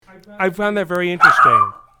I found that very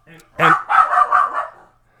interesting. And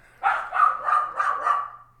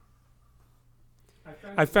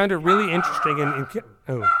I found it really interesting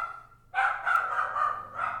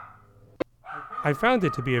I found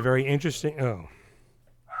it to be a very interesting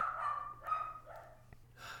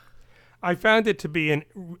I found it to be an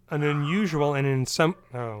unusual and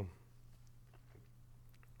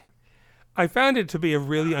I found it to be a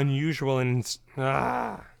really unusual and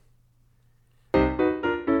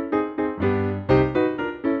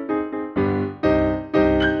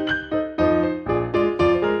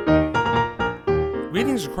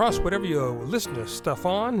Greetings across whatever you listen to stuff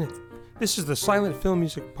on. This is the Silent Film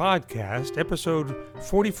Music Podcast, episode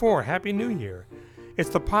 44. Happy New Year. It's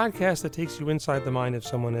the podcast that takes you inside the mind of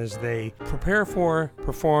someone as they prepare for,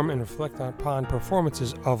 perform, and reflect upon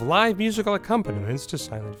performances of live musical accompaniments to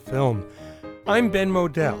silent film. I'm Ben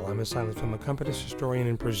Modell. I'm a silent film accompanist, historian,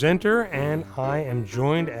 and presenter, and I am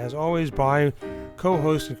joined, as always, by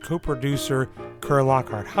co-host and co-producer Kerr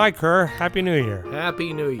Lockhart. Hi, Kerr. Happy New Year.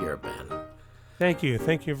 Happy New Year, Ben. Thank you.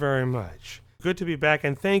 Thank you very much. Good to be back,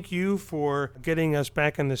 and thank you for getting us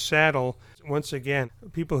back in the saddle. Once again,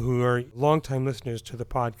 people who are longtime listeners to the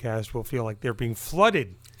podcast will feel like they're being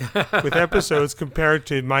flooded with episodes compared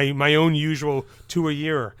to my own usual 2 a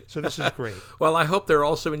year. So this is great. Well, I hope they're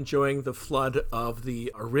also enjoying the flood of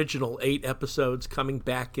the original 8 episodes coming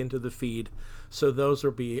back into the feed. So those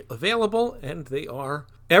will be available, and they are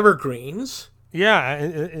evergreens.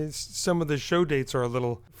 Yeah, some of the show dates are a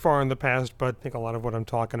little far in the past, but I think a lot of what I'm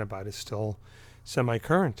talking about is still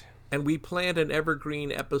semi-current. And we planned an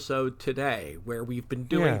evergreen episode today where we've been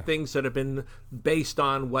doing things that have been based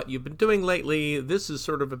on what you've been doing lately. This is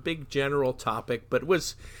sort of a big general topic, but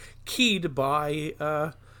was keyed by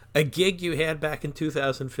a gig you had back in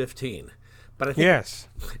 2015. But I think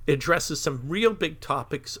it addresses some real big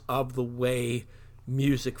topics of the way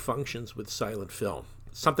music functions with silent film.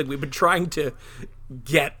 Something we've been trying to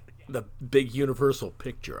get the big universal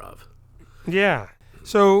picture of. Yeah.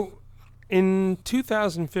 So in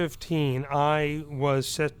 2015, I was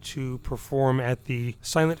set to perform at the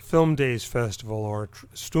Silent Film Days Festival, or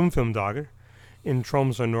Stumfilmdager, in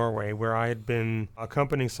Tromsø, Norway, where I had been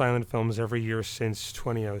accompanying silent films every year since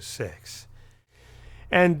 2006.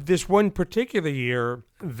 And this one particular year,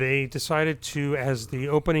 they decided to, as the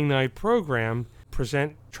opening night program,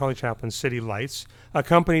 present Charlie Chaplin's City Lights,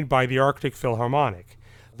 accompanied by the Arctic Philharmonic.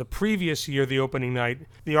 The previous year, the opening night,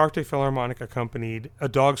 the Arctic Philharmonic accompanied A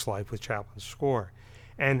Dog's Life with Chaplin's score.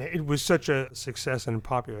 And it was such a success and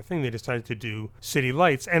popular thing, they decided to do City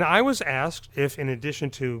Lights. And I was asked if, in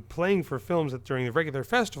addition to playing for films during the regular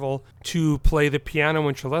festival, to play the piano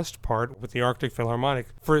and celeste part with the Arctic Philharmonic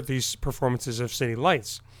for these performances of City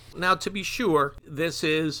Lights. Now, to be sure, this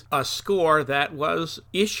is a score that was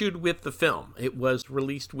issued with the film. It was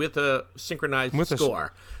released with a synchronized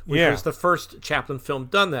score, which was the first Chaplin film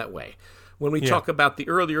done that way. When we talk about the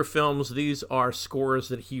earlier films, these are scores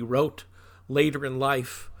that he wrote later in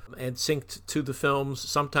life and synced to the films,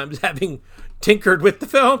 sometimes having tinkered with the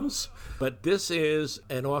films. But this is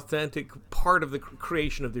an authentic part of the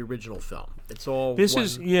creation of the original film. It's all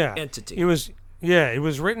entity. It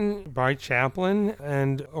was written by Chaplin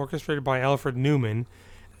and orchestrated by Alfred Newman.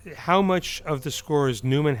 How much of the score is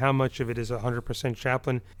Newman, how much of it is 100%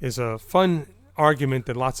 Chaplin, is a fun argument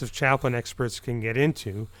that lots of Chaplin experts can get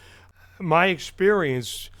into. My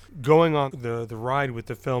experience going on the ride with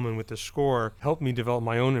the film and with the score helped me develop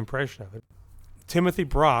my own impression of it. Timothy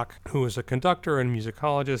Brock, who is a conductor and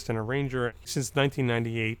musicologist and arranger since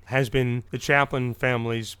 1998, has been the Chaplin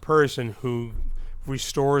family's person who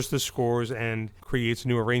restores the scores and creates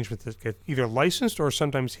new arrangements that get either licensed or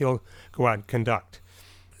sometimes he'll go out and conduct.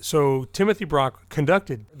 So Timothy Brock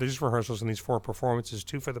conducted these rehearsals in these 4 performances,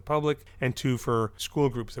 2 for the public and 2 for school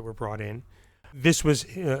groups that were brought in. This was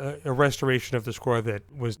a restoration of the score that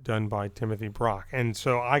was done by Timothy Brock. And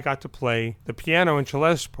so I got to play the piano and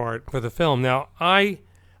celeste part for the film. Now, I'm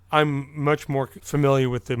much more familiar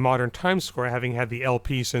with the Modern Times score, having had the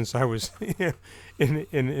LP since I was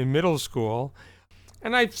in middle school.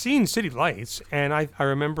 And I've seen City Lights, and I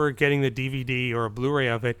remember getting the DVD or a Blu-ray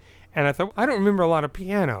of it, and I thought, I don't remember a lot of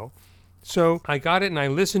piano. So I got it, and I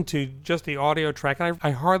listened to just the audio track, and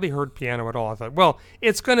I hardly heard piano at all. I thought, well,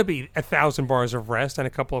 it's going to be 1,000 bars of rest and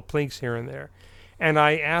a couple of plinks here and there. And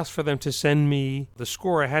I asked for them to send me the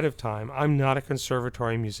score ahead of time. I'm not a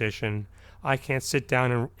conservatory musician. I can't sit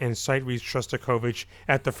down and sight read Shostakovich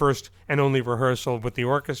at the first and only rehearsal with the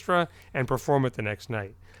orchestra and perform it the next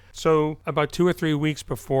night. So about 2 or 3 weeks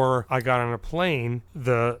before I got on a plane,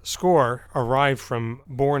 the score arrived from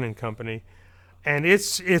Bourne and Company, and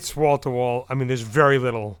it's wall to wall. I mean, there's very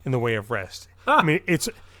little in the way of rest. I mean, it's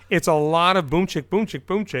It's a lot of boom chick, boom chick,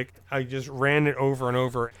 boom chick. I just ran it over and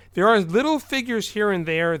over. There are little figures here and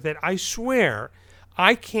there that I swear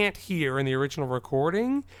I can't hear in the original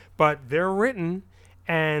recording, but they're written,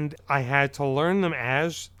 and I had to learn them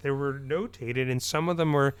as they were notated, and some of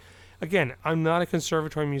them were... Again, I'm not a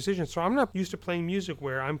conservatory musician, so I'm not used to playing music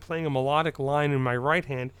where I'm playing a melodic line in my right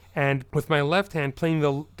hand and with my left hand playing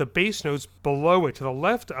the bass notes below it to the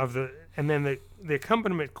left of the, and then the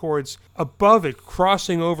accompaniment chords above it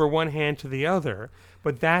crossing over one hand to the other.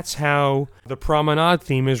 But that's how the Promenade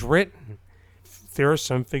theme is written. There are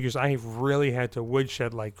some figures I really had to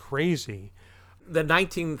woodshed like crazy. The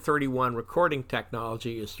 1931 recording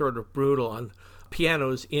technology is sort of brutal on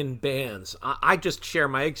pianos in bands. I just share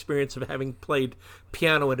my experience of having played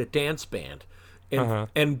piano at a dance band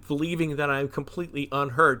and believing that I'm completely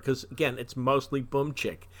unheard because, again, it's mostly boom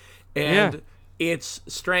chick. And it's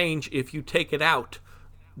strange if you take it out,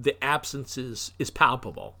 the absence is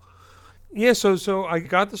palpable. Yeah, so I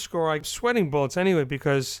got the score. I'm sweating bullets anyway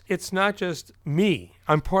because it's not just me.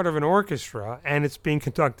 I'm part of an orchestra, and it's being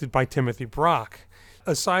conducted by Timothy Brock.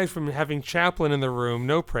 Aside from having Chaplin in the room,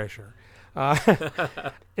 no pressure.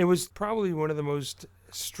 It was probably one of the most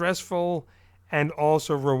stressful and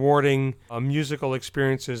also rewarding musical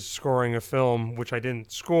experiences scoring a film, which I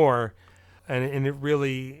didn't score. And it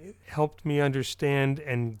really helped me understand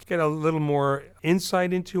and get a little more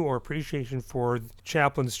insight into or appreciation for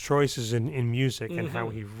Chaplin's choices in music and how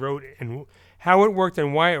he wrote it and how it worked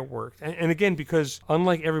and why it worked. And again, because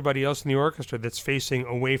unlike everybody else in the orchestra that's facing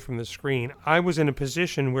away from the screen, I was in a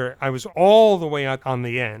position where I was all the way out on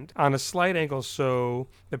the end, on a slight angle so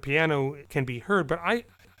the piano can be heard, but I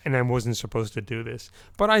wasn't supposed to do this,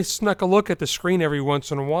 but I snuck a look at the screen every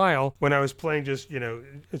once in a while when I was playing just,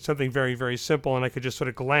 something very, very simple, and I could just sort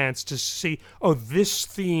of glance to see, oh, this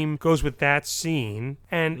theme goes with that scene.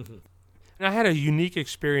 And I had a unique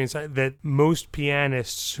experience that most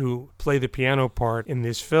pianists who play the piano part in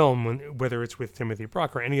this film, whether it's with Timothy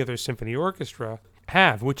Brock or any other symphony orchestra,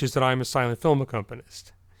 have, which is that I'm a silent film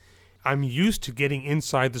accompanist. I'm used to getting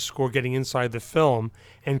inside the score, getting inside the film,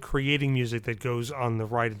 and creating music that goes on the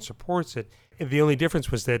right and supports it. And the only difference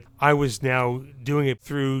was that I was now doing it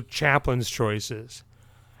through Chaplin's choices,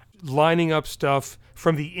 lining up stuff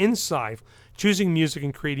from the inside, choosing music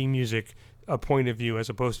and creating music, a point of view, as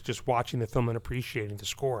opposed to just watching the film and appreciating the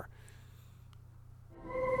score.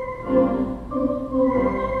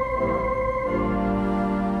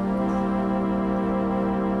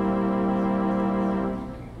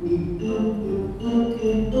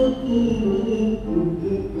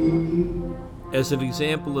 As an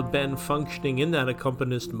example of Ben functioning in that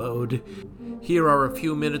accompanist mode, here are a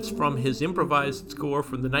few minutes from his improvised score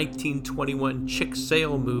from the 1921 Chick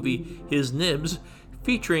Sale movie, His Nibs,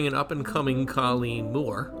 featuring an up-and-coming Colleen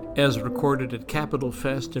Moore, as recorded at Capitol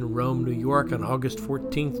Fest in Rome, New York on August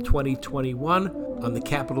 14, 2021, on the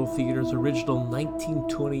Capitol Theater's original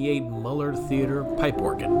 1928 Muller Theater pipe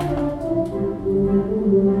organ.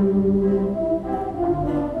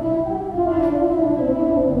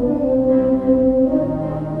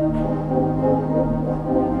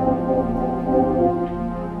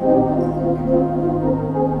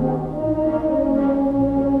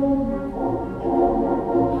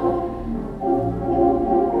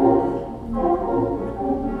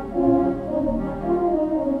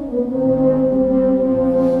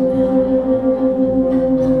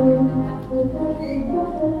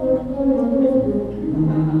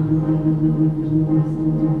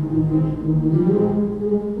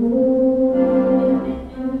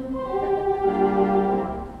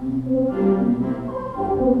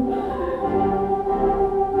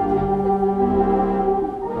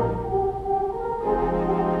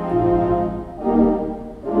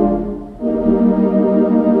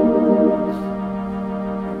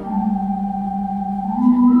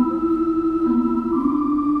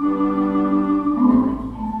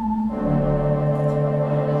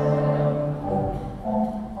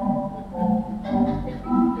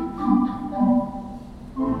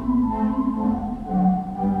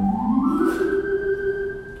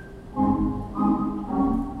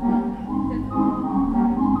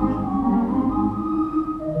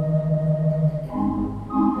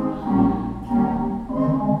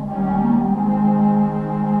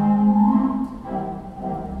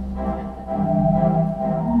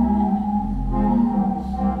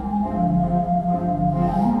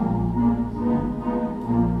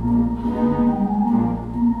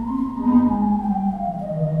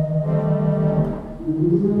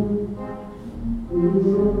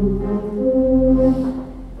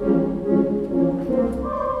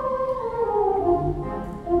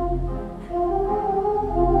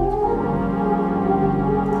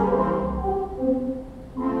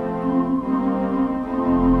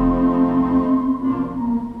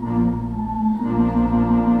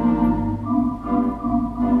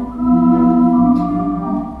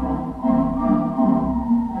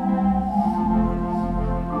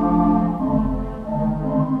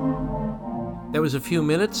 That was a few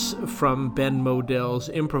minutes from Ben Modell's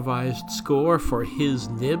improvised score for His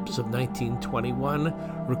Nibs of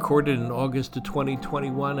 1921, recorded in August of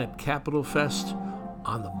 2021 at Capitol Fest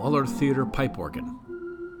on the Muller Theater pipe organ.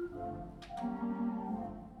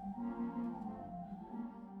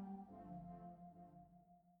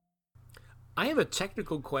 I have a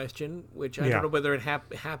technical question, which I don't know whether it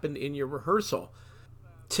happened in your rehearsal.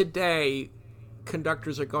 Today,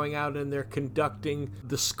 conductors are going out and they're conducting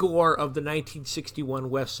the score of the 1961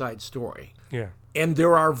 West Side Story. Yeah. And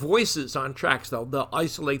there are voices on tracks. They'll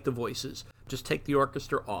isolate the voices, just take the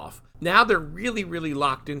orchestra off. Now they're really, really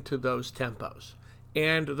locked into those tempos.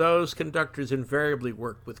 And those conductors invariably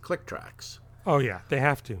work with click tracks. Oh, yeah, they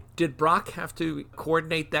have to. Did Brock have to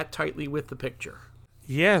coordinate that tightly with the picture?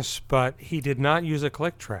 Yes, but he did not use a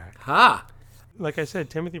click track. Ha! Like I said,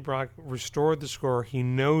 Timothy Brock restored the score. He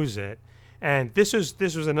knows it. And this was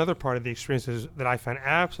another part of the experiences that I found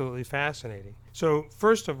absolutely fascinating. So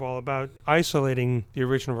first of all, about isolating the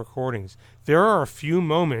original recordings, there are a few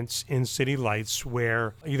moments in City Lights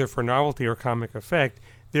where, either for novelty or comic effect,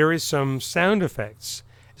 there is some sound effects.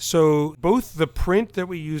 So both the print that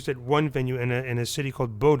we used at one venue in a city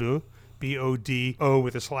called Bodo, B-O-D-O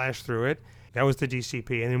with a slash through it, that was the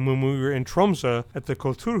DCP. And then when we were in Tromsø at the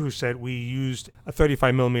Kulturhuset, we used a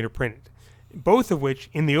 35mm print. Both of which,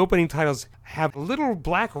 in the opening titles, have a little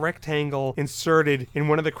black rectangle inserted in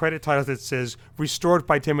one of the credit titles that says, restored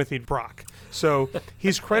by Timothy Brock. So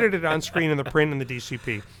he's credited on screen in the print and the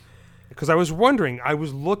DCP. Because I was wondering, I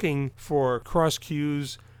was looking for cross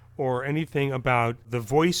cues or anything about the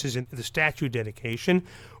voices in the statue dedication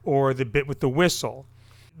or the bit with the whistle.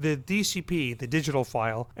 The DCP, the digital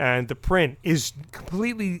file, and the print is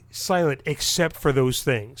completely silent except for those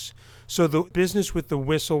things. So the business with the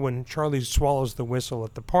whistle, when Charlie swallows the whistle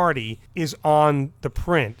at the party, is on the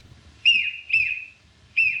print.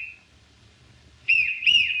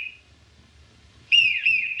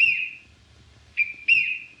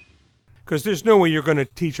 Because there's no way you're going to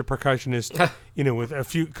teach a percussionist, with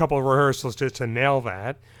a couple of rehearsals just to nail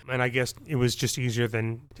that. And I guess it was just easier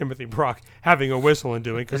than Timothy Brock having a whistle and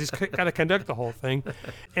doing, because he's got to conduct the whole thing.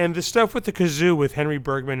 And the stuff with the kazoo with Henry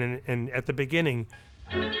Bergman and at the beginning.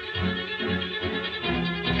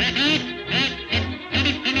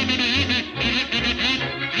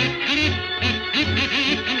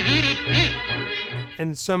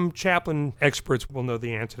 And some Chaplin experts will know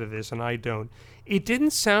the answer to this, and I don't. It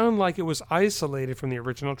didn't sound like it was isolated from the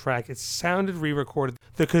original track. It sounded re-recorded.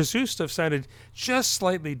 The kazoo stuff sounded just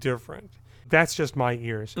slightly different. That's just my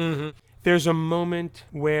ears. Mm-hmm. There's a moment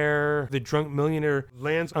where the drunk millionaire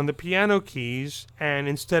lands on the piano keys, and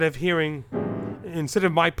instead of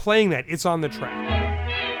my playing that, it's on the track.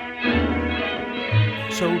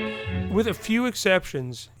 So, with a few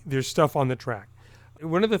exceptions, there's stuff on the track.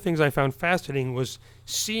 One of the things I found fascinating was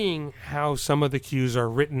seeing how some of the cues are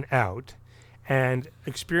written out and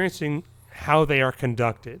experiencing how they are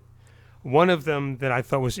conducted. One of them that I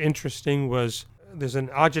thought was interesting was there's an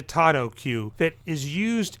agitato cue that is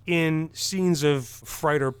used in scenes of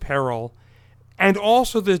fright or peril, and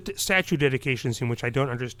also the statue dedication scene, which I don't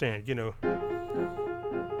understand,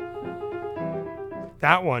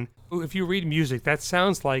 That one, if you read music, that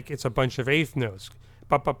sounds like it's a bunch of eighth notes.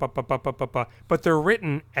 But they're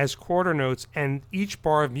written as quarter notes, and each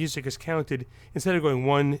bar of music is counted, instead of going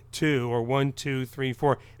 1, 2, or 1, 2, 3,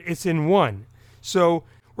 4, it's in 1. So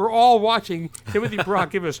we're all watching Timothy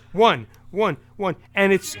Brock give us 1, 1, 1,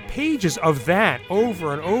 and it's pages of that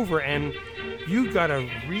over and over, and you gotta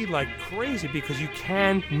read like crazy because you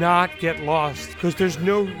cannot get lost, because there's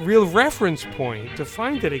no real reference point to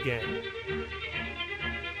find it again.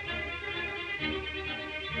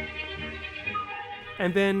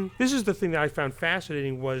 And then, this is the thing that I found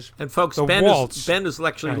fascinating was and folks, the Ben waltz. Ben is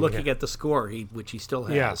actually looking at the score, which he still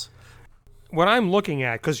has. Yeah. What I'm looking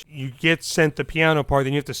at, because you get sent the piano part,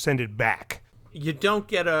 then you have to send it back. You don't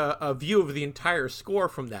get a view of the entire score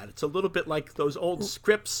from that. It's a little bit like those old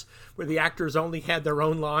scripts where the actors only had their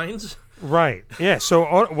own lines. Right. Yeah.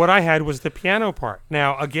 So what I had was the piano part.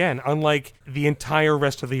 Now, again, unlike the entire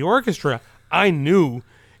rest of the orchestra, I knew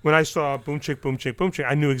when I saw boom chick, boom chick, boom chick,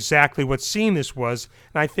 I knew exactly what scene this was.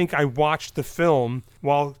 And I think I watched the film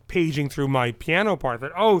while paging through my piano part.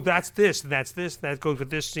 That, oh, that's this, that goes with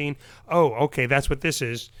this scene. Oh, okay, that's what this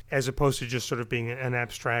is, as opposed to just sort of being an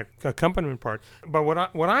abstract accompaniment part. But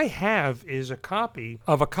what I have is a copy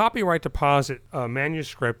of a copyright deposit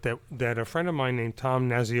manuscript that a friend of mine named Tom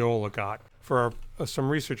Naziola got for some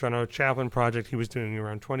research on a Chaplin project he was doing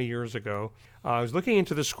around 20 years ago. I was looking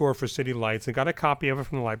into the score for City Lights and got a copy of it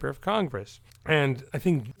from the Library of Congress. And I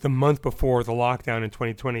think the month before the lockdown in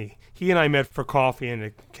 2020, he and I met for coffee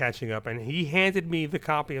and catching up, and he handed me the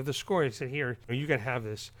copy of the score. He said, here, you can have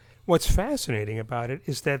this. What's fascinating about it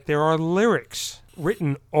is that there are lyrics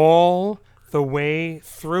written all the way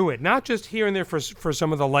through it, not just here and there for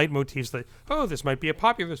some of the leitmotifs that, oh, this might be a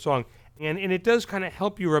popular song. And it does kind of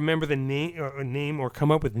help you remember the name or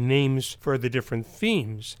come up with names for the different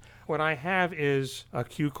themes. What I have is a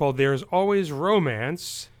cue called There's Always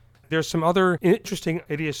Romance. There's some other interesting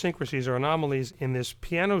idiosyncrasies or anomalies in this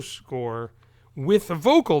piano score with a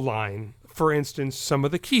vocal line. For instance, some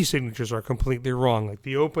of the key signatures are completely wrong. Like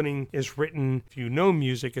the opening is written, if you know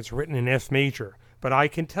music, it's written in F major. But I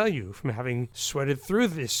can tell you from having sweated through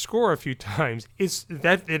this score a few times, it's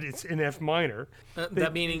in F minor.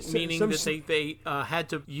 Meaning that they had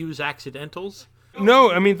to use accidentals?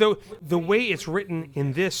 No, I mean, the way it's written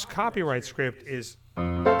in this copyright script is...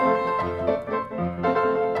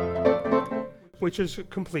 which is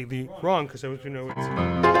completely wrong, because as you know, it's...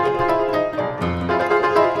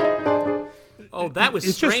 Oh, that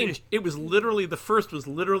was strange. It was literally, the first was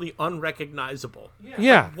literally unrecognizable.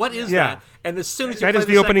 Yeah. Like, what is that? And as soon as you play the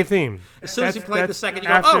the opening theme. As soon as you play the second, you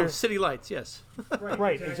go, oh, City Lights, yes.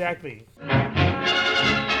 Right, exactly.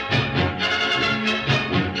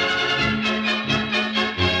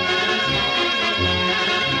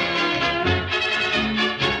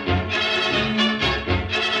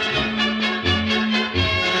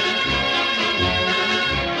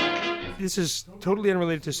 This is totally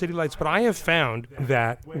unrelated to City Lights, but I have found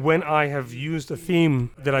that when I have used a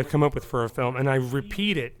theme that I've come up with for a film and I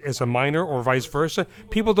repeat it as a minor or vice versa,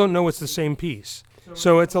 people don't know it's the same piece.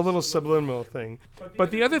 So it's a little subliminal thing.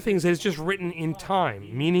 But the other thing is that it's just written in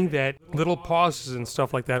time, meaning that little pauses and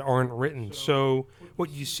stuff like that aren't written. So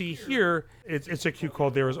what you see here, it's a cue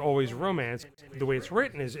called There Is Always Romance. The way it's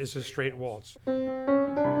written is a straight waltz.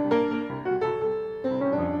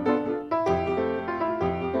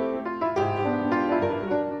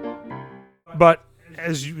 But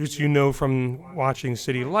as you know from watching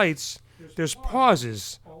City Lights, there's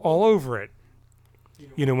pauses all over it.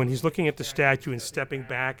 You know, when he's looking at the statue and stepping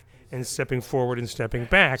back and stepping forward and stepping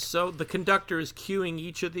back. So the conductor is cueing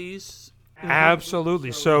each of these?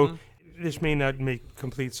 Absolutely. So this may not make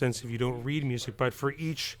complete sense if you don't read music, but for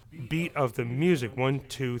each beat of the music, 1,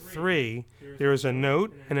 2, 3, there is a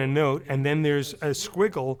note, and then there's a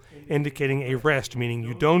squiggle indicating a rest, meaning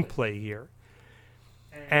you don't play here.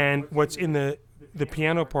 And what's in the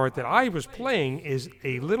piano part that I was playing is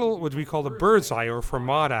a little, what we call the bird's eye or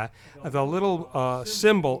fermata, the little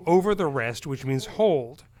symbol over the rest, which means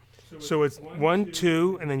hold. So it's 1,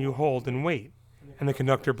 2, and then you hold and wait. And the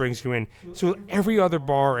conductor brings you in. So every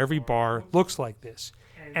bar looks like this.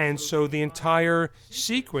 And so the entire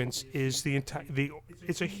sequence is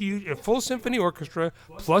it's a full symphony orchestra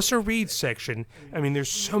plus a reed section. I mean,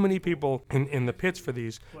 there's so many people in the pits for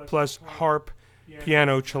these, plus harp,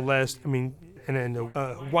 piano, celeste, and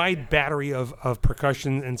a wide battery of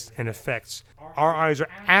percussion and effects. Our eyes are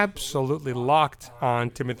absolutely locked on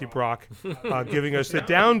Timothy Brock, giving us the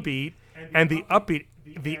downbeat and the upbeat,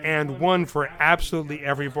 the and one for absolutely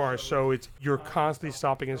every bar. So you're constantly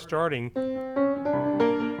stopping and starting.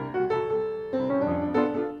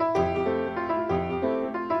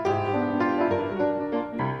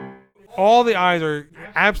 All the eyes are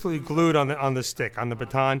absolutely glued on the stick, on the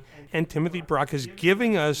baton, and Timothy Brock is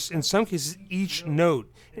giving us, in some cases, each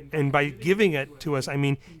note. And by giving it to us, I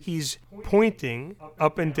mean he's pointing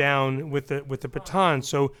up and down with the baton.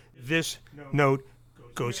 So this note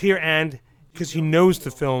goes here, and because he knows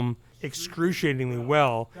the film excruciatingly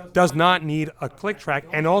well, does not need a click track,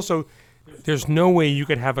 and also there's no way you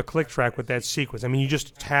could have a click track with that sequence. I mean, you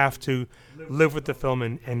just have to live with the film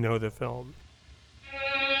and know the film.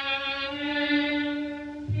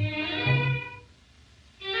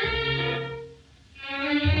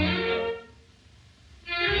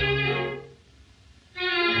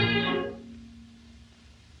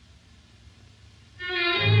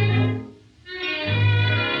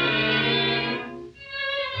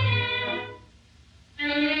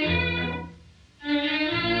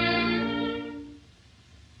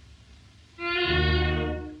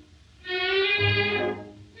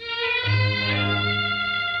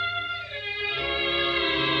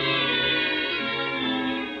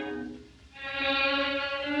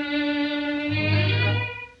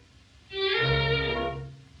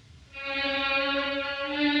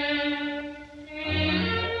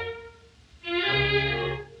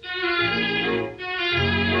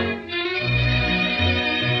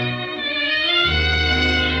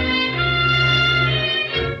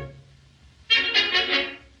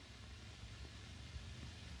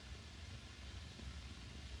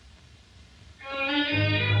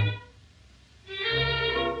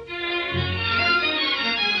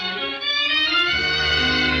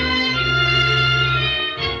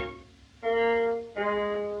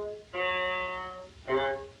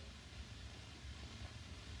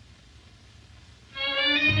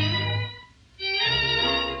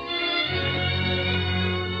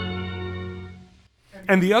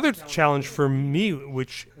 And the other challenge for me,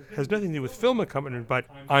 which has nothing to do with film accompaniment, but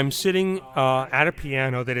I'm sitting at a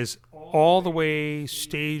piano that is all the way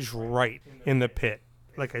stage right in the pit.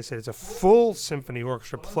 Like I said, it's a full symphony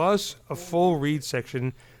orchestra plus a full reed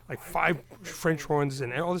section, like 5 French horns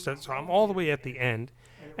and all this stuff. So I'm all the way at the end.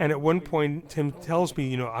 And at one point, Tim tells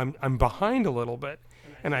me, I'm behind a little bit.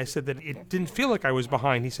 And I said that it didn't feel like I was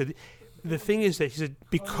behind. He said, the thing is that, he said,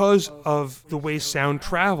 because of the way sound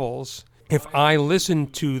travels, if I listen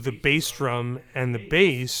to the bass drum and the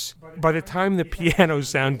bass, by the time the piano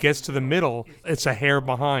sound gets to the middle, it's a hair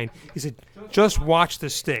behind. He said, just watch the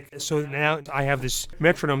stick. So now I have this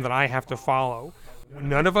metronome that I have to follow.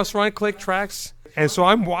 None of us are on click tracks. And so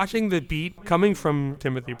I'm watching the beat coming from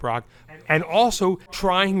Timothy Brock and also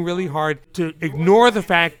trying really hard to ignore the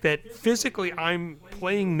fact that physically I'm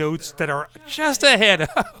playing notes that are just ahead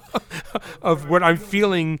of what I'm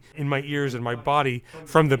feeling in my ears and my body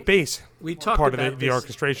from the bass part of the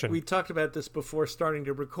orchestration. We talked about this before starting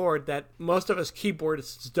to record, that most of us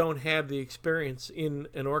keyboardists don't have the experience in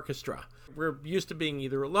an orchestra. We're used to being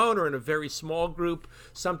either alone or in a very small group,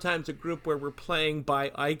 sometimes a group where we're playing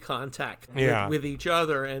by eye contact with each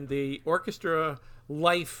other, and the orchestra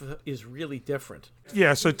life is really different.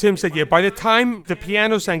 Yeah, so Tim said, by the time the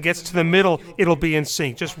piano sound gets to the middle, it'll be in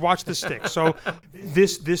sync. Just watch the stick. So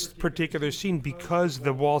this particular scene, because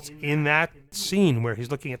the waltz in that scene where he's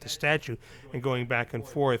looking at the statue and going back and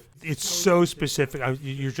forth, it's so specific.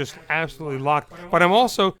 You're just absolutely locked. But I'm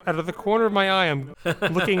also, out of the corner of my eye, I'm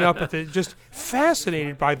looking up at just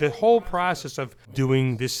fascinated by the whole process of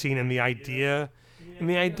doing this scene and the idea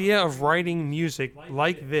of writing music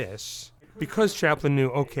like this. Because Chaplin knew,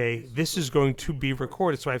 okay, this is going to be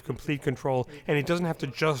recorded, so I have complete control, and it doesn't have to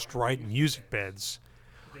just write music beds.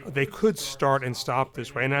 They could start and stop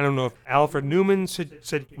this way. And I don't know if Alfred Newman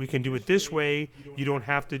said we can do it this way. You don't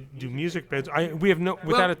have to do music beds.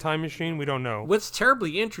 Without a time machine, we don't know. What's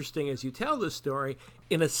terribly interesting as you tell this story,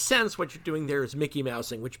 in a sense, what you're doing there is Mickey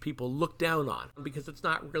Mousing, which people look down on because it's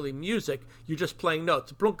not really music. You're just playing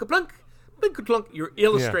notes. Blunk, blunk, blink, blunk. You're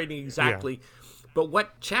illustrating exactly. Yeah. But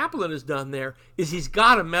what Chaplin has done there is he's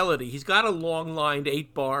got a melody. He's got a long-lined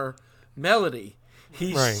 8-bar melody.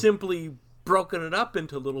 He's simply broken it up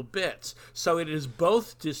into little bits. So it is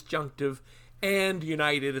both disjunctive and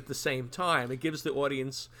united at the same time. It gives the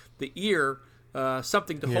audience, the ear,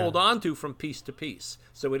 something to hold on to from piece to piece.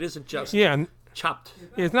 So it isn't just chopped.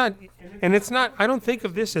 It's not, I don't think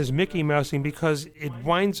of this as Mickey Mousing because it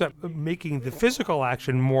winds up making the physical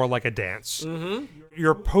action more like a dance. Mm-hmm.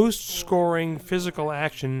 You're post-scoring physical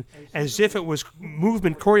action as if it was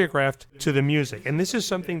movement choreographed to the music. And this is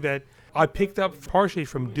something that I picked up partially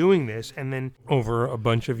from doing this, and then over a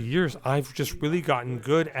bunch of years, I've just really gotten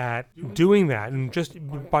good at doing that. And just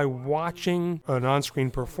by watching an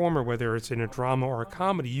on-screen performer, whether it's in a drama or a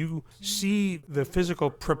comedy, you see the physical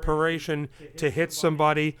preparation to hit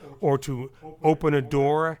somebody or to open a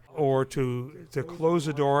door or to close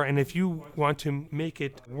a door. And if you want to make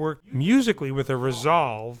it work musically with a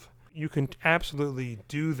resolve, you can absolutely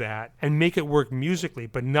do that and make it work musically,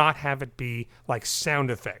 but not have it be like sound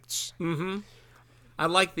effects. Mm-hmm. I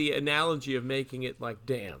like the analogy of making it like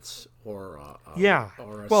dance or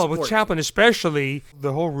well, with Chaplin especially,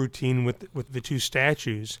 the whole routine with the 2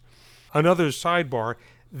 statues. Another sidebar,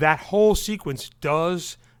 that whole sequence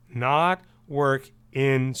does not work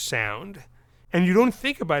in sound. And you don't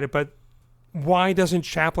think about it, but why doesn't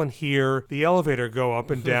Chaplin hear the elevator go up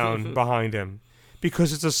and down behind him?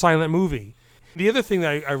 Because it's a silent movie. The other thing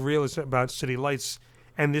that I realized about City Lights,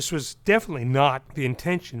 and this was definitely not the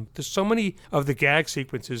intention, there's so many of the gag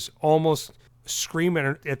sequences almost scream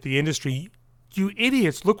at the industry, you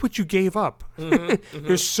idiots, look what you gave up. Mm-hmm,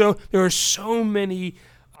 mm-hmm. There are so many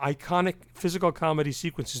iconic physical comedy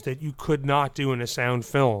sequences that you could not do in a sound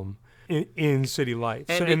film in City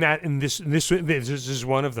Lights. And this is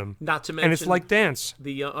one of them. Not to mention, and it's like dance.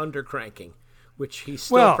 The undercranking, which he's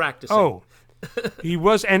still practicing. He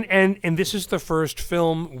was, and this is the first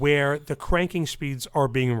film where the cranking speeds are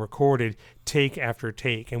being recorded take after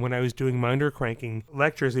take. And when I was doing my undercranking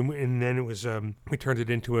lectures, and then it was we turned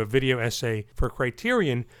it into a video essay for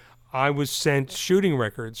Criterion, I was sent shooting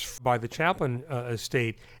records by the Chaplin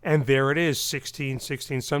estate, and there it is, 16,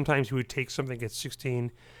 16. Sometimes he would take something at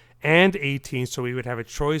 16 and 18, so we would have a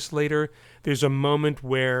choice later. There's a moment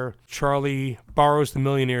where Charlie borrows the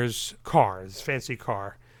millionaire's car, his fancy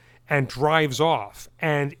car, and drives off.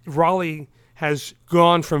 And Raleigh has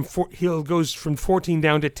gone from he goes from 14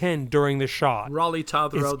 down to 10 during the shot. Raleigh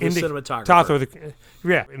Tothero, the cinematographer.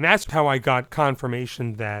 Yeah, and that's how I got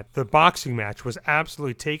confirmation that the boxing match was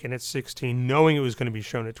absolutely taken at 16, knowing it was going to be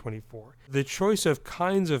shown at 24. The choice of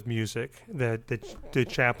kinds of music that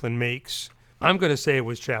Chaplin makes, I'm going to say it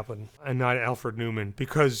was Chaplin and not Alfred Newman,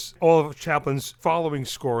 because all of Chaplin's following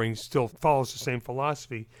scoring still follows the same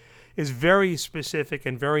philosophy, is very specific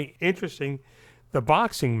and very interesting. The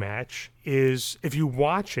boxing match is, if you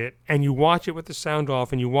watch it, and you watch it with the sound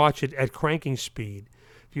off, and you watch it at cranking speed,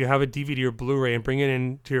 if you have a DVD or Blu-ray and bring it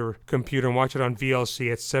into your computer and watch it on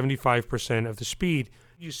VLC at 75% of the speed,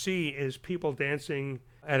 you see is people dancing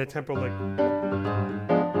at a tempo like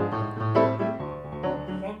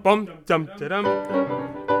bum dum da dum.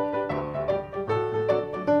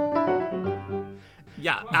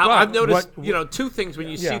 Yeah, I've noticed, two things when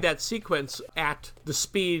you see that sequence at the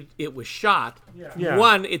speed it was shot. Yeah.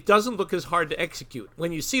 One, it doesn't look as hard to execute.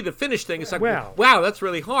 When you see the finished thing, it's like, wow, that's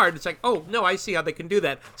really hard. It's like, oh, no, I see how they can do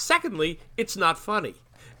that. Secondly, it's not funny.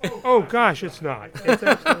 Oh, gosh, it's not. It's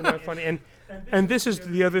absolutely not funny. And this is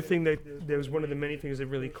the other thing that was one of the many things that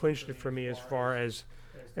really clinched it for me as far as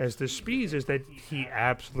the speeds, is that he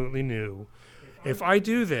absolutely knew, if I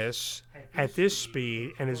do this at this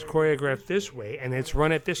speed and it's choreographed this way and it's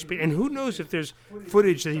run at this speed, and who knows if there's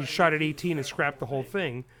footage that he shot at 18 and scrapped the whole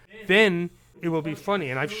thing, then it will be funny.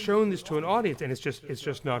 And I've shown this to an audience, and it's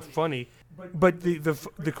just not funny. But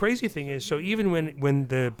the crazy thing is, so even when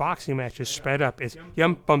the boxing match is sped up, it's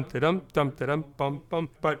yum bum da dum bum bum.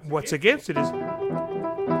 But what's against it is,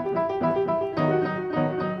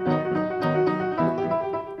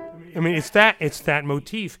 I mean, it's that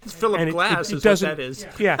motif. It's Philip Glass is what that is.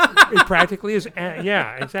 Yeah, it practically is.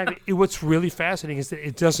 Yeah, exactly. What's really fascinating is that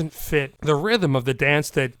it doesn't fit the rhythm of the dance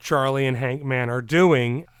that Charlie and Hank Mann are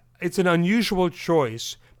doing. It's an unusual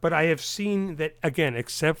choice, but I have seen that, again,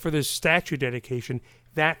 except for the statue dedication,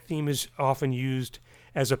 that theme is often used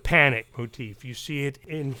as a panic motif. You see it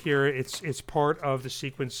in here. It's part of the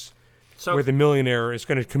sequence where the millionaire is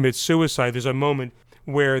going to commit suicide. There's a moment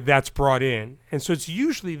where that's brought in. And so it's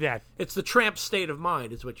usually that. It's the tramp state of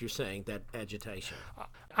mind is what you're saying, that agitation.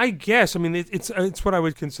 I guess. I mean, it's what I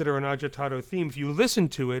would consider an agitato theme. If you listen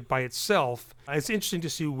to it by itself, it's interesting to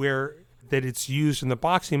see where that it's used in the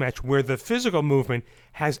boxing match, where the physical movement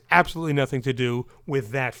has absolutely nothing to do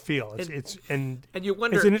with that feel. And you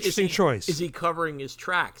wonder, it's an interesting choice. Is he covering his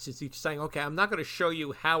tracks? Is he saying, okay, I'm not going to show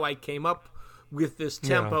you how I came up with this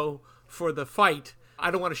tempo for the fight.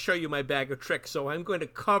 I don't want to show you my bag of tricks, so I'm going to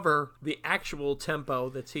cover the actual tempo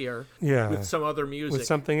that's here with some other music. With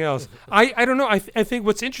something else. I don't know. I think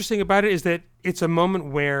what's interesting about it is that it's a moment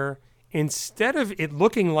where instead of it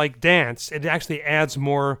looking like dance, it actually adds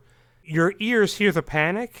more. Your ears hear the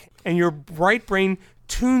panic, and your right brain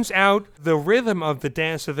tunes out the rhythm of the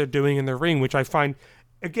dance that they're doing in the ring, which I find,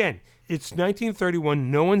 again, it's 1931.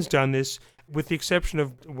 No one's done this. With the exception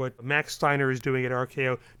of what Max Steiner is doing at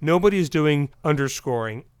RKO, nobody is doing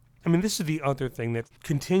underscoring. I mean, this is the other thing that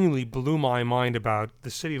continually blew my mind about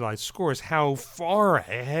the City Lights score, is how far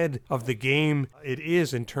ahead of the game it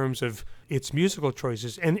is in terms of its musical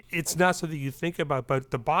choices. And it's not something you think about,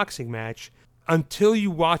 but the boxing match, until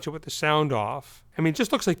you watch it with the sound off, I mean, it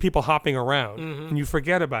just looks like people hopping around, and you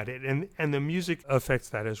forget about it. And the music affects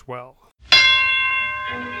that as well.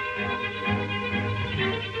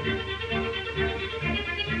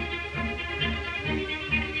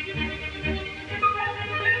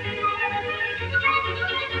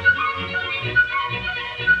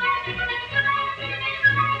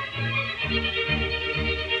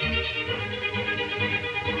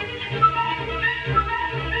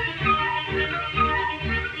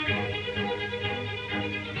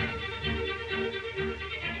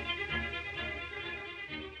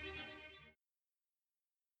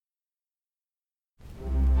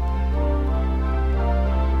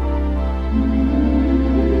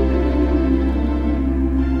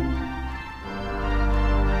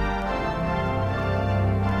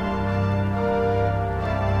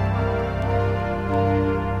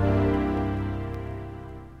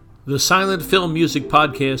 The Silent Film Music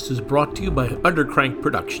Podcast is brought to you by Undercrank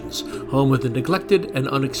Productions, home of the neglected and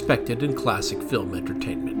unexpected in classic film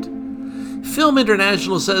entertainment. Film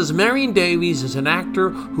International says Marion Davies is an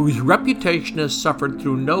actor whose reputation has suffered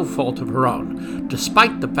through no fault of her own.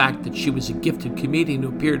 Despite the fact that she was a gifted comedian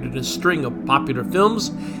who appeared in a string of popular films,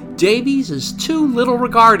 Davies is too little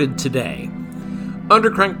regarded today.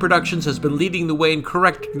 Undercrank Productions has been leading the way in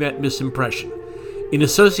correcting that misimpression. In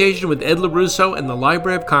association with Ed LaRusso and the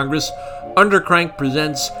Library of Congress, Undercrank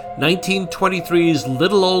presents 1923's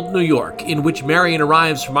Little Old New York, in which Marion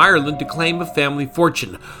arrives from Ireland to claim a family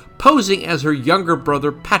fortune, posing as her younger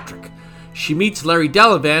brother Patrick. She meets Larry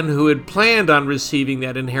Delavan, who had planned on receiving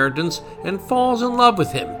that inheritance, and falls in love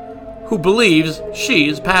with him, who believes she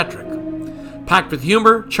is Patrick. Packed with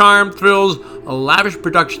humor, charm, thrills, a lavish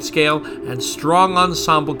production scale, and strong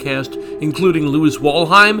ensemble cast, including Louis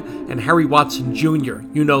Walheim and Harry Watson Jr.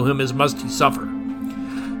 You know him as Musty Suffer.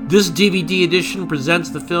 This DVD edition presents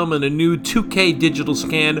the film in a new 2K digital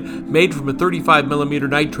scan made from a 35mm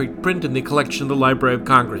nitrate print in the collection of the Library of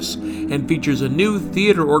Congress, and features a new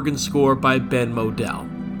theater organ score by Ben Modell.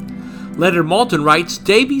 Leonard Maltin writes,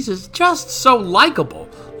 Davies is just so likable.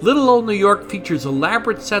 Little Old New York features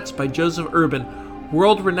elaborate sets by Joseph Urban,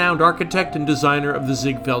 world-renowned architect and designer of the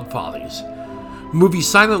Ziegfeld Follies. Movie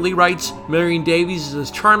Silently writes, Marion Davies is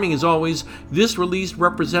as charming as always. This release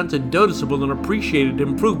represents a noticeable and appreciated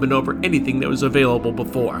improvement over anything that was available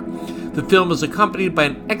before. The film is accompanied by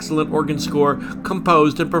an excellent organ score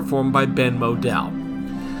composed and performed by Ben Modell.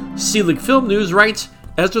 Selig Film News writes,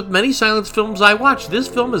 as with many silence films I watch, this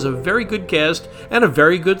film has a very good cast and a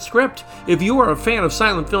very good script. If you are a fan of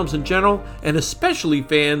silent films in general, and especially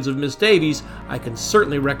fans of Miss Davies, I can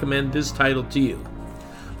certainly recommend this title to you.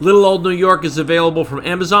 Little Old New York is available from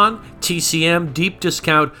Amazon, TCM, Deep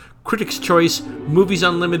Discount, Critics' Choice, Movies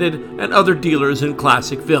Unlimited, and other dealers in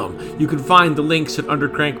classic film. You can find the links at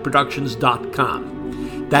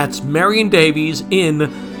undercrankproductions.com. That's Marion Davies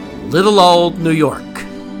in Little Old New York.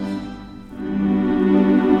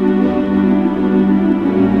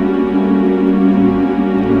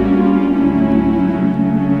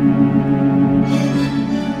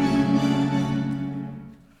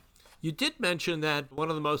 You did mention that one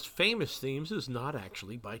of the most famous themes is not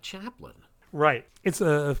actually by Chaplin. Right. It's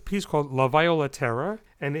a piece called La Viola Terra,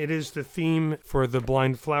 and it is the theme for The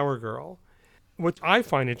Blind Flower Girl. What I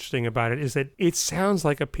find interesting about it is that it sounds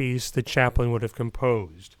like a piece that Chaplin would have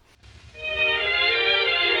composed.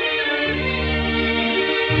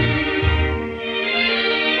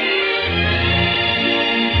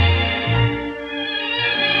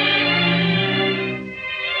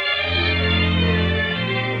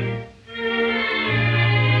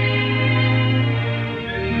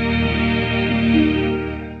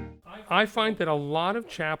 I find that a lot of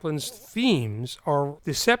Chaplin's themes are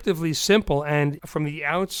deceptively simple, and from the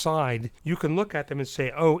outside, you can look at them and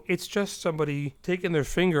say, oh, it's just somebody taking their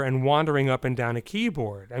finger and wandering up and down a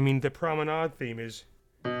keyboard. I mean, the Promenade theme is...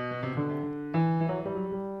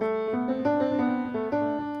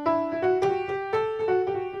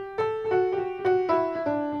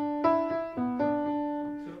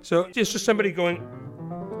 So it's just somebody going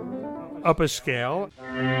up a scale.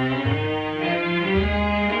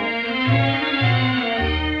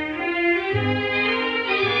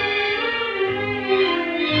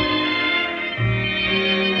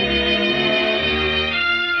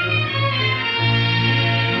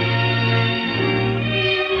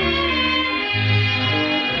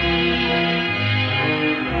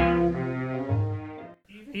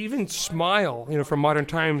 Even Smile, from Modern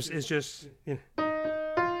Times is just...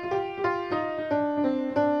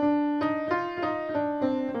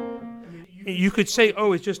 You could say,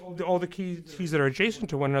 oh, it's just all the keys that are adjacent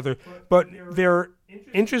to one another, but they're,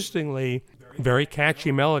 interestingly, very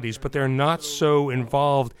catchy melodies, but they're not so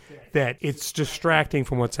involved that it's distracting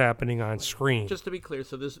from what's happening on screen. Just to be clear,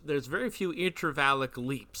 so there's very few intervallic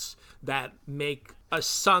leaps that make a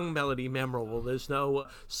sung melody memorable. There's no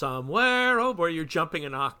somewhere where you're jumping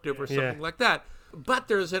an octave or something like that. But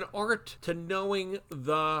there's an art to knowing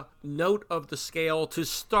the note of the scale to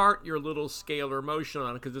start your little scalar motion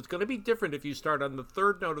on it, because it's going to be different if you start on the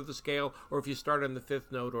third note of the scale or if you start on the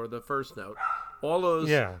fifth note or the first note. All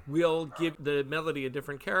those will give the melody a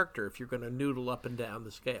different character if you're going to noodle up and down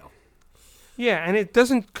the scale. Yeah, and it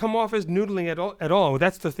doesn't come off as noodling at all.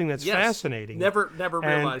 That's the thing that's fascinating. Never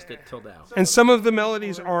realized it till now. And some of the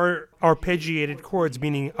melodies are arpeggiated chords,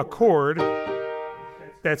 meaning a chord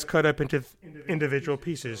that's cut up into individual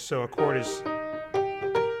pieces. So a chord is,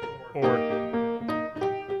 or,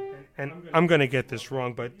 and I'm going to get this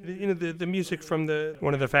wrong, but the music from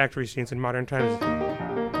one of the factory scenes in Modern Times.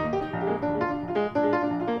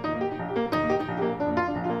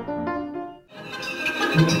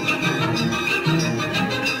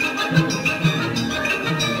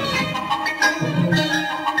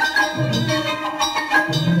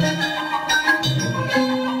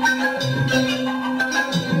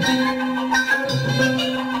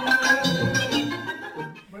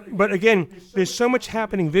 But again, there's so much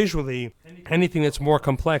happening visually, anything that's more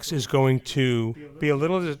complex is going to be a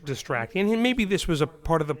little distracting. And maybe this was a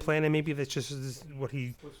part of the plan, and maybe that's just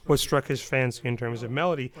what struck his fancy in terms of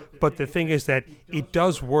melody. But the thing is that it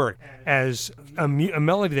does work as a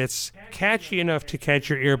melody that's catchy enough to catch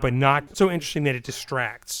your ear, but not so interesting that it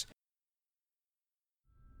distracts.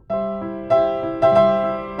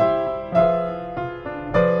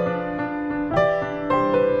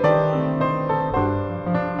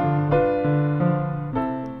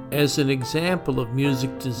 As an example of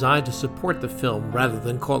music designed to support the film rather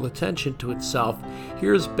than call attention to itself,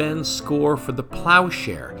 here's Ben's score for The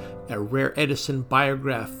Plowshare, a rare Edison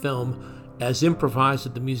Biograph film, as improvised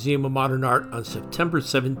at the Museum of Modern Art on September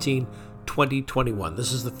 17, 2021.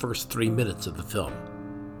 This is the first 3 minutes of the film.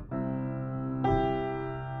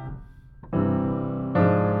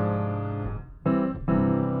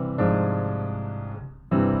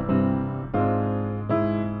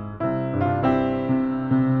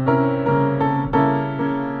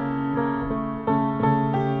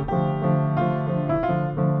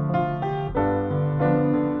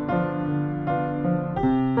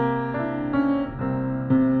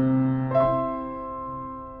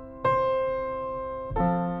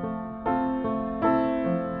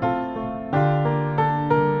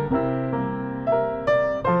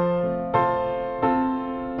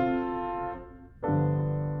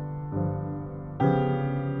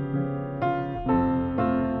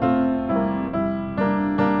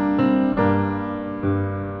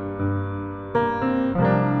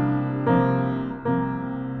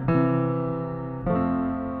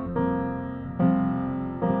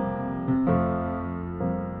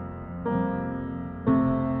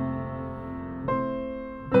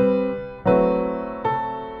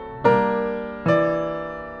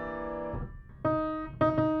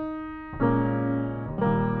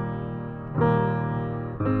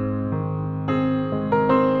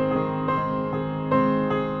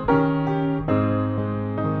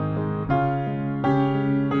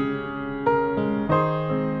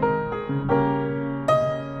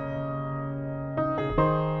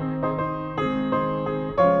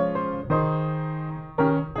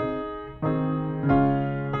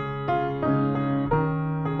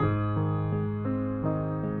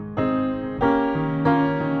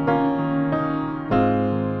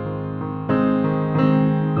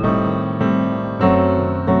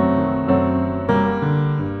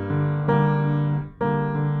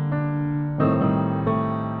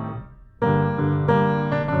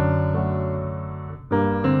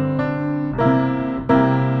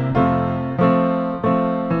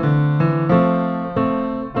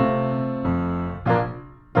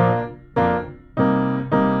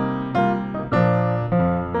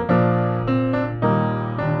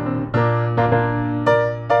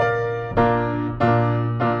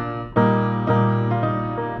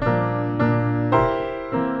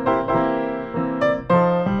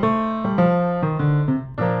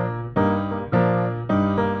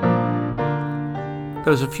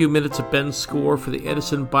 That was a few minutes of Ben's score for the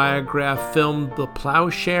Edison Biograph film The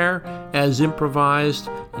Plowshare, as improvised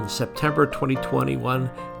in September 2021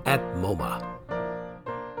 at MoMA.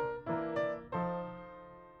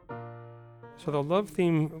 So the love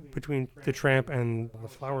theme between the tramp and the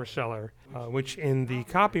flower seller, which in the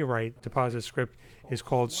copyright deposit script is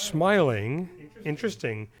called Smiling.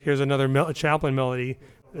 Interesting. Here's another Chaplin melody.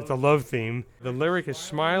 It's a love theme. The lyric is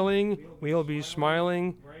smiling, we'll be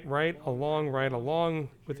smiling, right along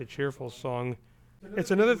with a cheerful song.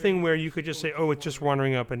 It's another thing where you could just say, oh, it's just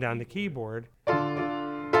wandering up and down the keyboard.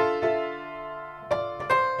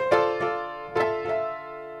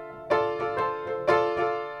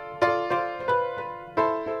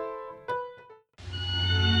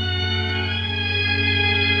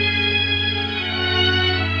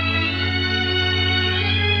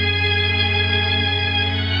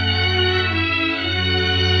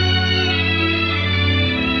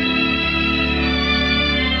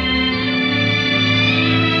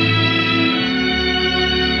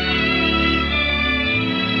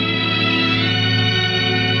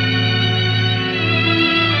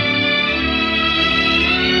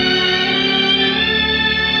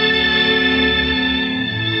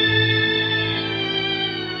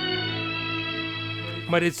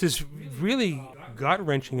 But it's this really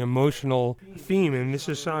gut-wrenching, emotional theme, and this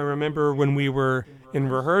is, I remember when we were in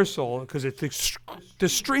rehearsal, because the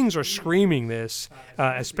strings are screaming this,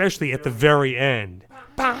 especially at the very end.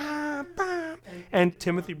 Bah, bah. And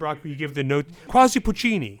Timothy Brock, you give the note, quasi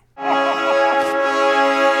Puccini.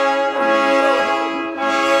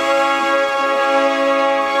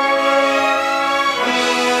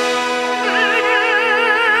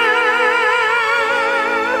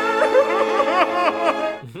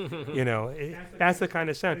 That's the kind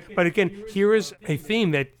of sound. But again, here is a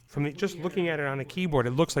theme that, just looking at it on a keyboard,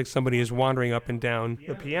 it looks like somebody is wandering up and down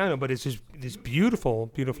the piano, but it's just this beautiful,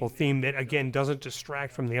 beautiful theme that, again, doesn't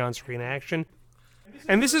distract from the on-screen action.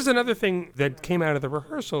 And this is another thing that came out of the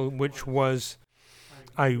rehearsal, which was,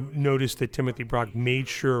 I noticed that Timothy Brock made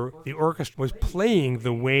sure the orchestra was playing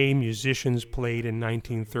the way musicians played in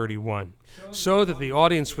 1931, so that the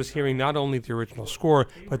audience was hearing not only the original score,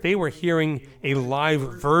 but they were hearing a live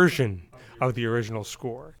version of the original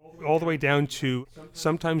score, all the way down to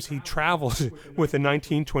sometimes he travels with a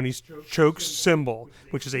 1920s choke cymbal,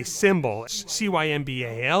 which is a cymbal,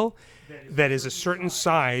 cymbal, that is a certain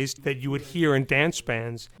size that you would hear in dance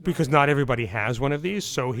bands, because not everybody has one of these,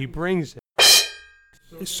 so he brings it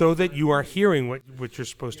so that you are hearing what you're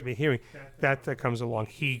supposed to be hearing. That comes along.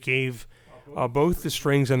 He gave both the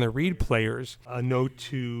strings and the reed players a note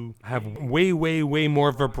to have way, way, way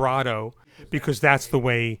more vibrato, because that's the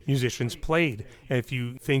way musicians played. If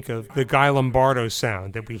you think of the Guy Lombardo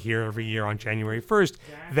sound that we hear every year on January 1st,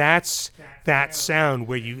 that's that sound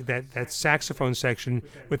where that saxophone section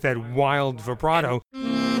with that wild vibrato.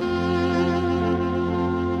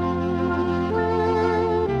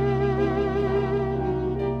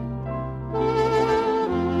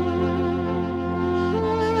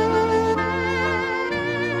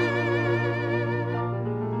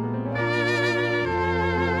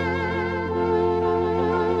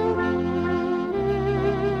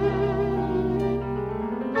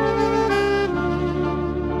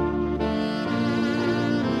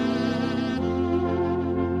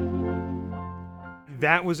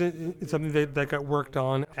 That was something that got worked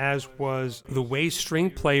on, as was the way string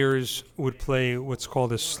players would play what's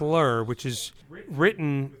called a slur, which is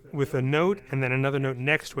written with a note and then another note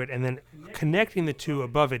next to it, and then connecting the two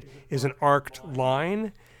above it is an arced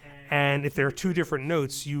line. And if there are two different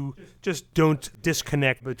notes, you just don't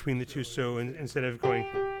disconnect between the two. So instead of going,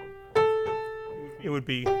 it would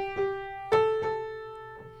be.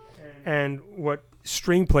 And what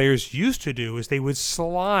string players used to do is they would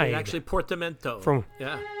slide. Actually, portamento.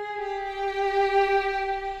 Yeah.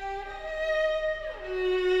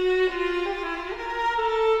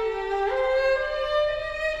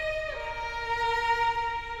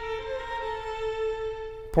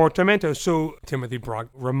 Portamento. So Timothy Brock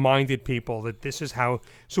reminded people that this is how.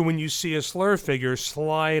 So when you see a slur figure,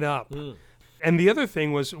 slide up. And the other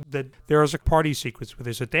thing was that there is a party sequence where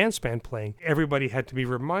there's a dance band playing. Everybody had to be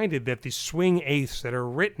reminded that the swing eighths that are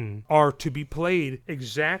written are to be played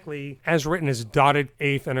exactly as written, as a dotted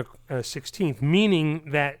eighth and a 16th, meaning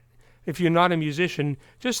that if you're not a musician,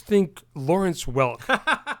 just think Lawrence Welk.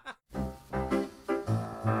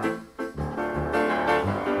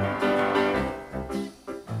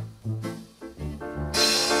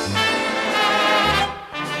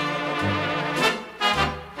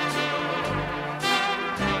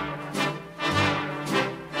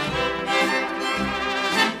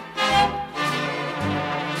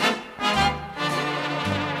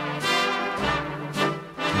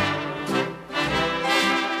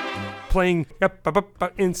 Playing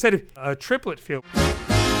instead of a triplet feel.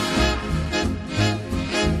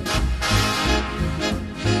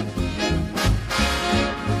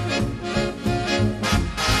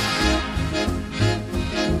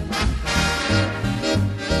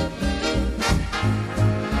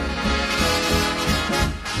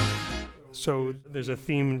 So there's a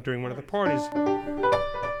theme during one of the parties.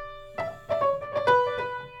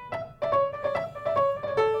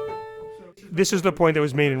 This is the point that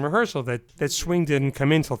was made in rehearsal, that swing didn't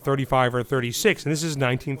come in until 35 or 36, and this is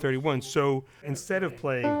 1931. So instead of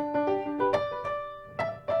playing,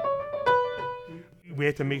 we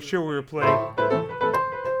had to make sure we were playing.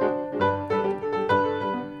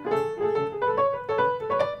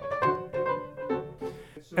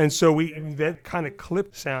 And so that kind of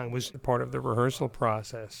clip sound was part of the rehearsal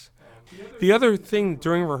process. The other thing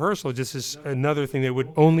during rehearsal, this is another thing that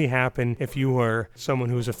would only happen if you were someone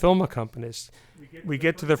who's a film accompanist. We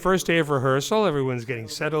get to the first day of rehearsal, everyone's getting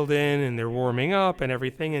settled in and they're warming up and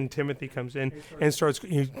everything, and Timothy comes in and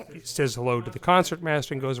he says hello to the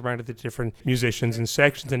concertmaster and goes around to the different musicians and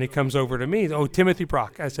sections, and he comes over to me. Oh, Timothy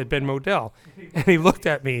Brock. I said, Ben Modell. And he looked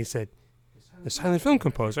at me and said, the silent film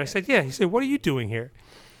composer. I said, yeah. He said, what are you doing here?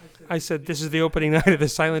 I said, this is the opening night of the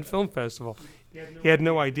Silent Film Festival. He had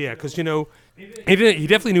no idea, because, he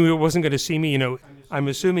definitely knew he wasn't going to see me. I'm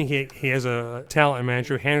assuming he has a talent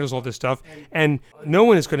manager who handles all this stuff, and no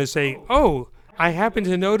one is going to say, oh, I happen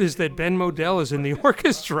to notice that Ben Modell is in the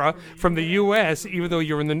orchestra from the U.S., even though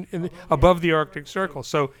you're above the Arctic Circle.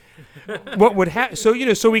 So what would happen?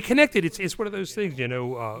 So we connected. It's one of those things,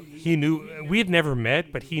 he knew, we had never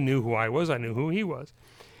met, but he knew who I was. I knew who he was.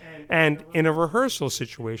 And in a rehearsal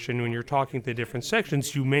situation, when you're talking to different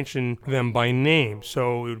sections, you mention them by name.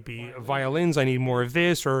 So it would be violins, I need more of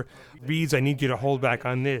this, or reeds, I need you to hold back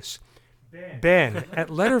on this. Ben, at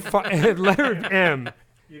letter M,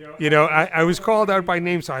 I was called out by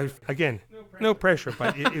name, so again, no pressure,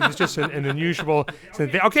 but it was just an unusual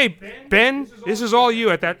thing. Okay, Ben, this is all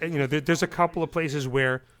you at that. There's a couple of places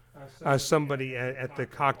where somebody at the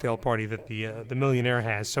cocktail party that the millionaire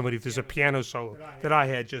has, there's a piano solo that I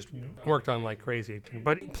had just worked on like crazy.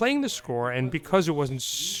 But playing the score, and because it wasn't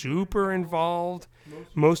super involved,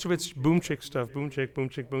 most of it's boom chick stuff, boom chick, boom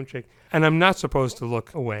chick, boom chick, and I'm not supposed to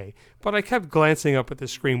look away. But I kept glancing up at the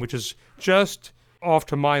screen, which is just off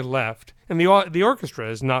to my left, and the orchestra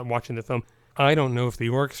is not watching the film. I don't know if the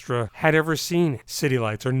orchestra had ever seen City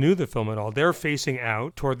Lights or knew the film at all. They're facing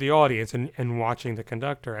out toward the audience and watching the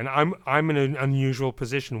conductor. And I'm in an unusual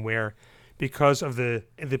position where, because of the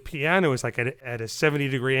piano is like at a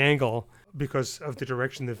 70-degree angle because of the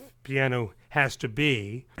direction the piano has to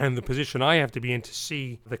be and the position I have to be in to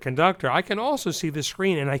see the conductor, I can also see the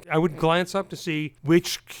screen, and I would glance up to see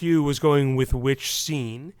which cue was going with which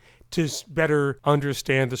scene, to better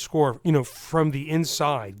understand the score, from the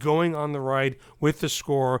inside, going on the ride with the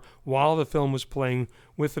score while the film was playing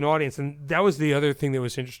with an audience. And that was the other thing that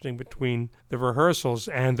was interesting between the rehearsals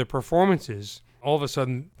and the performances. All of a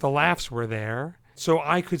sudden, the laughs were there. So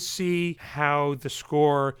I could see how the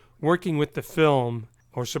score, working with the film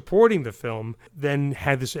or supporting the film, then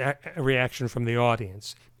had this reaction from the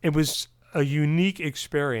audience. It was a unique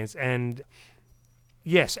experience, and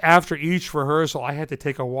yes, after each rehearsal, I had to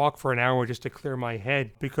take a walk for an hour just to clear my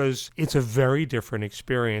head, because it's a very different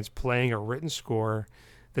experience playing a written score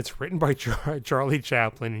that's written by Charlie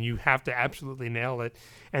Chaplin, and you have to absolutely nail it.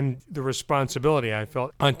 And the responsibility I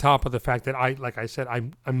felt, on top of the fact that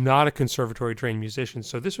I'm not a conservatory trained musician,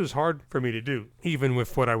 so this was hard for me to do, even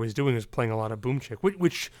with what I was doing was playing a lot of boom chick,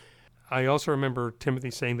 which I also remember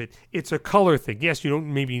Timothy saying that it's a color thing. Yes, you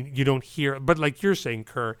don't hear, but like you're saying,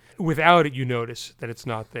 Kerr, without it, you notice that it's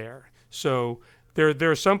not there. So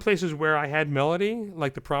there are some places where I had melody,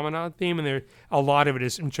 like the Promenade theme, and a lot of it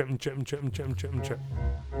is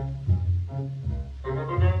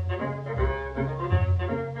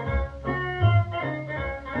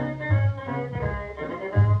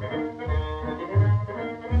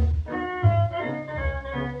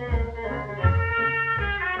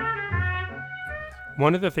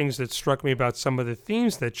One of the things that struck me about some of the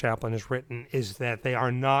themes that Chaplin has written is that they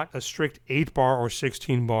are not a strict 8-bar or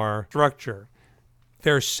 16-bar structure.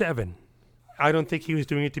 They're 7. I don't think he was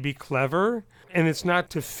doing it to be clever, and it's not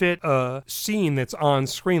to fit a scene that's on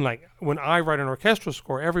screen. Like when I write an orchestral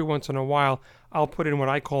score, every once in a while, I'll put in what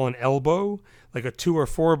I call an elbow, like a 2 or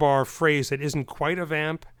 4-bar phrase that isn't quite a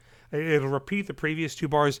vamp. It'll repeat the previous 2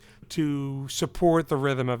 bars to support the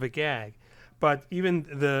rhythm of a gag. But even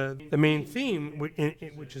the main theme,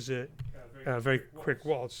 which is a very quick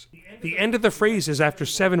waltz, the end of the phrase is after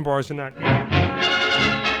 7 bars and not 8.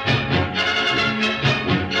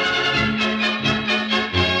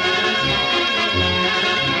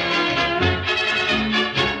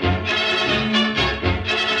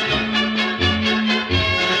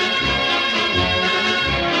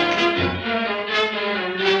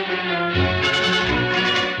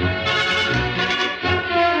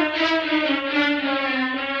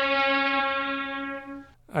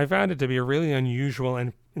 I found it to be a really unusual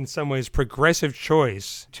and in some ways progressive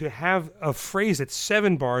choice to have a phrase that's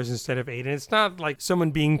 7 bars instead of 8. And it's not like someone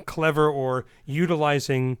being clever or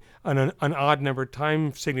utilizing an odd numbered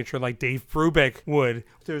time signature like Dave Brubeck would.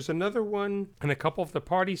 There's another one in a couple of the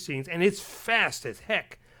party scenes, and it's fast as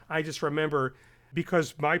heck. I just remember,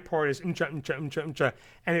 because my part is and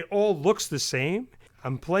it all looks the same.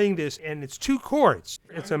 I'm playing this, and it's 2 chords.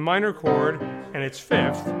 It's a minor chord, and it's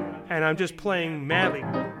 5th, and I'm just playing madly.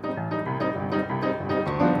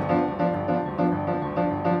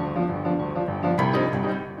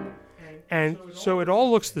 And so it all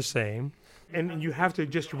looks the same, and you have to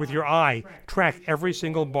just, with your eye, track every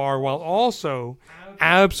single bar while also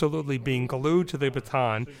absolutely being glued to the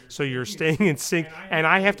baton, so you're staying in sync. And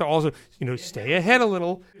I have to also, stay ahead a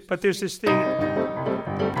little, but there's this thing.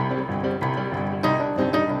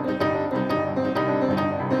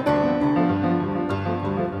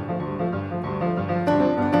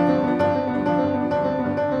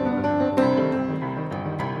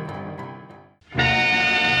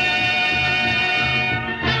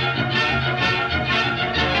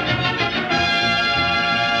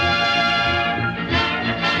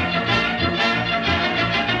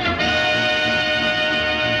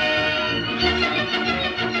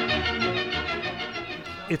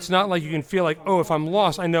 It's not like you can feel like, oh, if I'm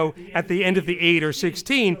lost, I know at the end of the 8 or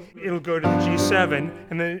 16, it'll go to the G7,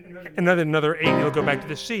 and then another 8, it'll go back to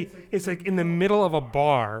the C. It's like in the middle of a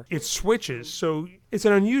bar, it switches. So it's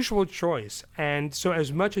an unusual choice. And so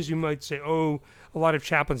as much as you might say, oh, a lot of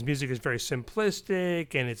Chaplin's music is very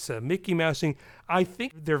simplistic and it's Mickey Mousing, I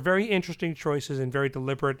think they're very interesting choices and very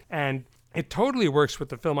deliberate, and it totally works with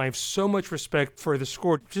the film. I have so much respect for the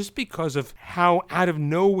score just because of how out of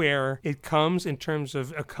nowhere it comes in terms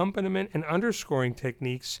of accompaniment and underscoring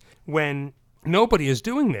techniques when nobody is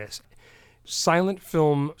doing this. Silent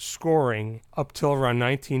film scoring up till around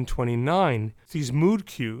 1929, these mood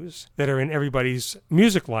cues that are in everybody's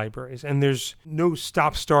music libraries, and there's no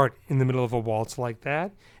stop-start in the middle of a waltz like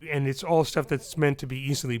that, and it's all stuff that's meant to be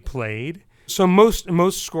easily played. So most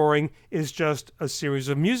scoring is just a series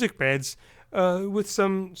of music beds with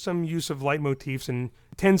some use of leitmotifs, and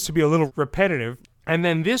tends to be a little repetitive. And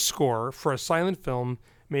then this score for a silent film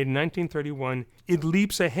made in 1931, it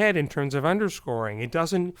leaps ahead in terms of underscoring. It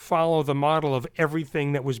doesn't follow the model of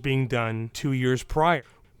everything that was being done 2 years prior.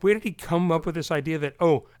 Where did he come up with this idea that,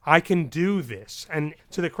 oh, I can do this? And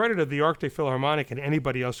to the credit of the Arctic Philharmonic and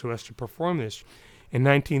anybody else who has to perform this, in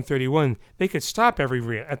 1931, they could stop every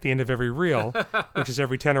reel at the end of every reel, which is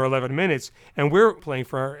every 10 or 11 minutes, and we're playing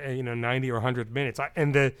for 90 or 100 minutes.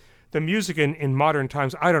 And the music in modern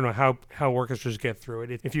times, I don't know how orchestras get through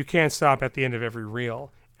it. If you can't stop at the end of every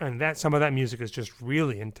reel, and some of that music is just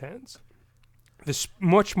really intense. This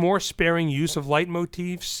much more sparing use of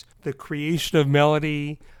leitmotifs, the creation of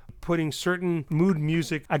melody, putting certain mood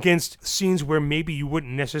music against scenes where maybe you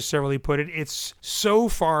wouldn't necessarily put it. It's so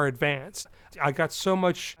far advanced. I got so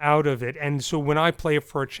much out of it, and so when I play it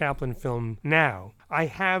for a Chaplin film now, I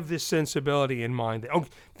have this sensibility in mind that,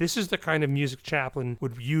 this is the kind of music Chaplin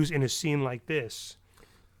would use in a scene like this.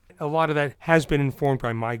 A lot of that has been informed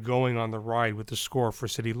by my going on the ride with the score for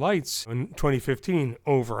City Lights in 2015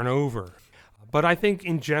 over and over. But I think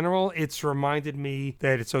in general, it's reminded me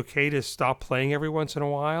that it's okay to stop playing every once in a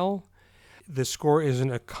while. The score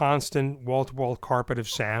isn't a constant wall-to-wall carpet of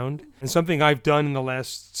sound. And something I've done in the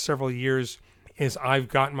last several years is I've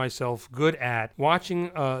gotten myself good at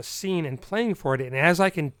watching a scene and playing for it. And as I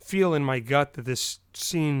can feel in my gut that this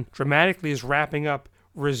scene dramatically is wrapping up,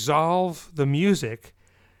 resolve the music,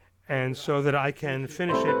 and so that I can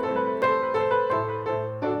finish it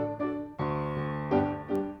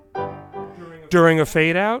during a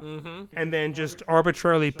fade out, and then just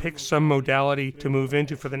arbitrarily pick some modality to move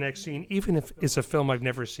into for the next scene, even if it's a film I've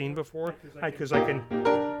never seen before, because I can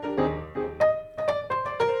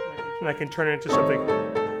turn it into something.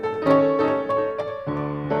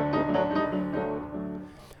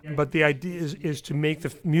 But the idea is to make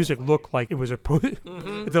the music look like it was a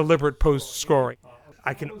deliberate post-scoring.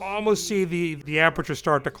 I can almost see the aperture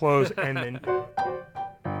start to close, and then...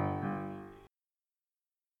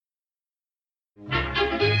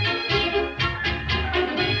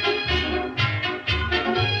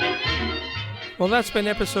 Well, that's been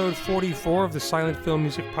episode 44 of the Silent Film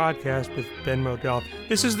Music Podcast with Ben Modell.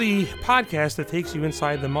 This is the podcast that takes you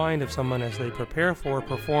inside the mind of someone as they prepare for,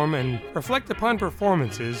 perform, and reflect upon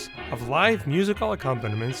performances of live musical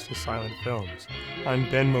accompaniments to silent films. I'm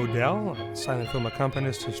Ben Modell, a silent film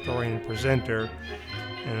accompanist, historian, and presenter,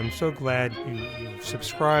 and I'm so glad you've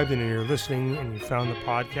subscribed and you're listening and you found the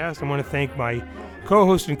podcast. I want to thank my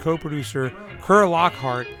co-host and co-producer, Kerr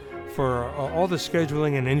Lockhart, for all the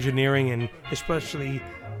scheduling and engineering, and especially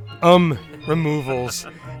removals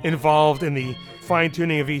involved in the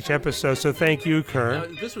fine-tuning of each episode. So thank you, Kerr.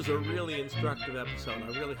 This was a really instructive episode.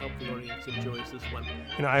 I really hope the audience enjoys this one.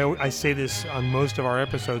 And I say this on most of our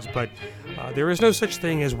episodes, but there is no such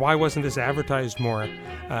thing as why wasn't this advertised more?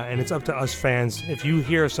 And it's up to us fans. If you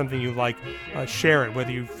hear something you like, share it,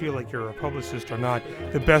 whether you feel like you're a publicist or not.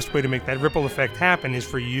 The best way to make that ripple effect happen is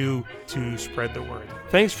for you to spread the word.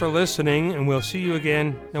 Thanks for listening, and we'll see you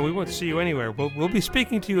again. No, we won't see you anywhere. We'll be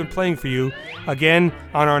speaking to you and playing for you again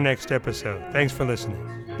on our next episode. Thanks for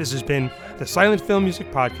listening. This has been the Silent Film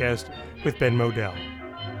Music Podcast with Ben Modell.